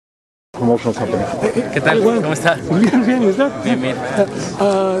promotional company. ¿Qué tal? ¿Cómo está? Bien, bien, ¿y usted? Bien, bien.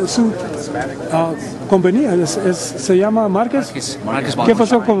 Su compañía se llama Marquez. Marquez. ¿Qué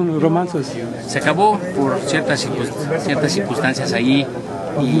pasó con Romances? Se acabó por ciertas circunstancias ahí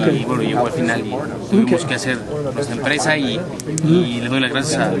y bueno, llegó al final y tuvimos que hacer nuestra empresa y le doy las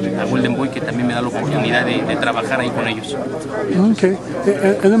gracias a Golden Boy, que también me da la oportunidad de trabajar ahí con ellos. Okay.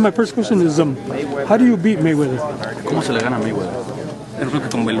 And then my first question is, how do you beat Mayweather? ¿Cómo se le gana a Mayweather? Yo creo que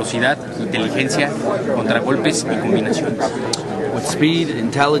con velocidad, inteligencia, contragolpes y combinaciones. With speed,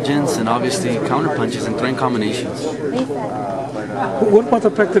 intelligence, and obviously counterpunches and throwing combinations. What about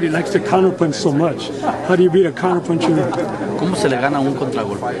the fact that he likes to counterpunch so much? How do you beat a counterpuncher? ¿Cómo se le gana a un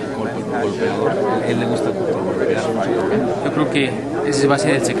golpeador? Él le gusta golpear. Yo creo que ese va a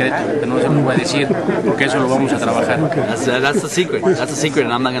ser el secreto, que no se lo voy a decir, porque eso lo vamos a trabajar. That's the secret. That's the secret,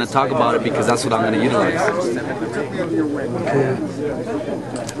 and I'm not going to talk about it because that's what I'm going to utilize. Okay.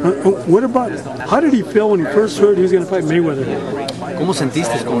 What about, how did he feel when he first heard he was going to fight Mayweather? ¿Cómo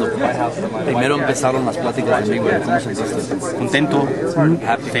sentiste cuando primero empezaron las pláticas de Mayweather? ¿Cómo sentiste? Contento,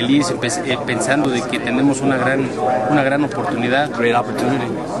 feliz, pensando de que tenemos una gran oportunidad. Great opportunity.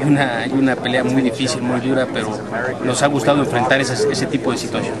 Y una pelea muy difícil, muy dura, pero nos ha gustado enfrentar ese tipo de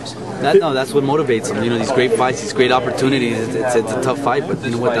situaciones. That's what motivates him. You know, these great fights, these great opportunities. It's a tough fight, but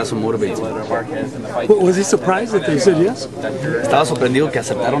you know what? That's what motivates him. Was he surprised that they said yes? ¿Estabas sorprendido que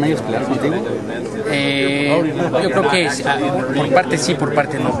aceptaron ellos pelear contigo? Yo creo que por parte sí, por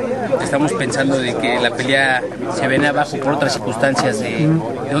parte no. Estamos pensando de que la pelea se viene abajo por otras circunstancias de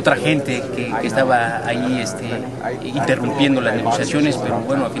otra gente que estaba ahí interrumpiendo las negociaciones, pero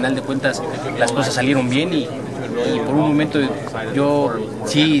bueno, a final de cuentas las cosas salieron bien y por un momento yo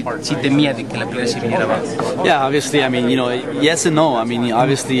sí temía de que la pelea se viniera abajo. Yeah, obviously, I mean, you know, yes and no. I mean,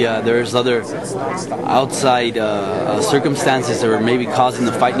 obviously, there's other outside circumstances that were maybe causing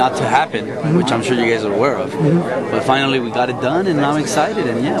the fight not to happen, which I'm sure you guys are aware of. But finally, we got it done, and I'm excited.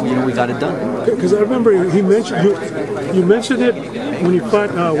 And yeah, you know, we got it done. Because I remember you mentioned it when you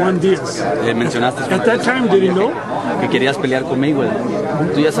fought Juan Diaz. Mencionaste. At that time, did he know? Que querías pelear con Mayweather.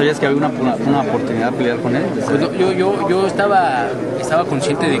 ¿Tú ya sabías que había una oportunidad de pelear con él? Pues yo estaba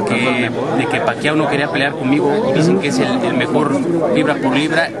consciente de que Pacquiao no quería pelear conmigo y dicen que es el mejor libra por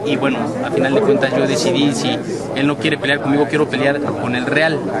libra, y bueno, a final de cuentas yo decidí, si él no quiere pelear conmigo, quiero pelear con el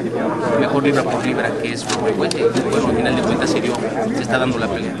real mejor libra por libra, que es Floyd Mayweather. Y bueno, a final de cuentas se está dando la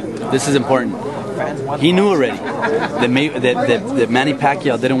pelea. This is important. He knew already that Manny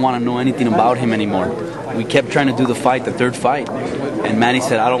Pacquiao didn't want to know anything about him anymore. We kept trying to do the fight, the third fight, and Manny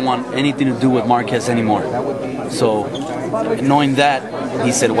said, I don't want anything to do with Marquez anymore. So, knowing that,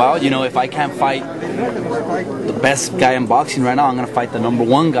 he said, well, you know, if I can't fight the best guy in boxing right now, I'm going to fight the number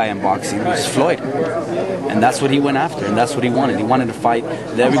one guy in boxing, which is Floyd. And that's what he went after, and that's what he wanted. He wanted to fight.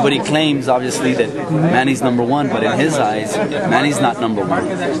 Everybody claims, obviously, that Manny's number one, but in his eyes, Manny's not number one.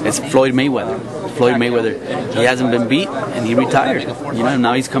 It's Floyd Mayweather. Floyd Mayweather, he hasn't been beat, and he retired. You know, and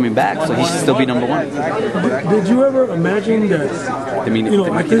now he's coming back, so he should still be number one. Did you ever imagine that, you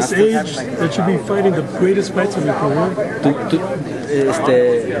know, at this age, that you'd be fighting the greatest fights of your career?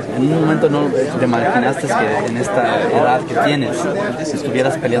 En un momento no te imaginaste que en esta edad que tienes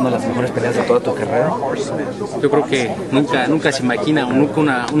estuvieras peleando las mejores peleas de toda tu carrera. Yo creo que nunca se imagina o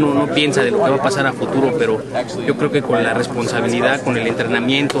nunca uno no piensa de lo que va a pasar a futuro, pero yo creo que con la responsabilidad, con el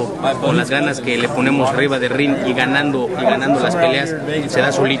entrenamiento, con las ganas que le ponemos arriba de ring y ganando las peleas, se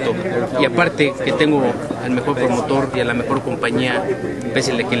da solito. Y aparte que tengo al mejor promotor y a la mejor compañía,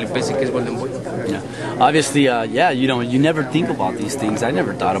 pese que le pese, que es Golden Boy. Yeah. Obviously, yeah, you know, you never think about these things. I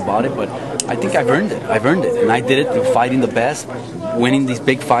never thought about it, but I think I've earned it. And I did it through fighting the best, winning these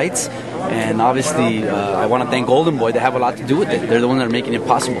big fights, and obviously, I want to thank Golden Boy. They have a lot to do with it. They're the ones that are making it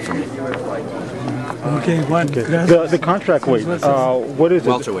possible for me. Okay, Juan. Okay. The contract weight, what is it?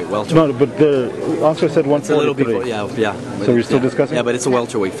 Welterweight. No, but the answer said 143. It's a little bit, yeah. So we're still discussing? Yeah, but it's a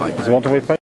welterweight fight. It's a welterweight fight?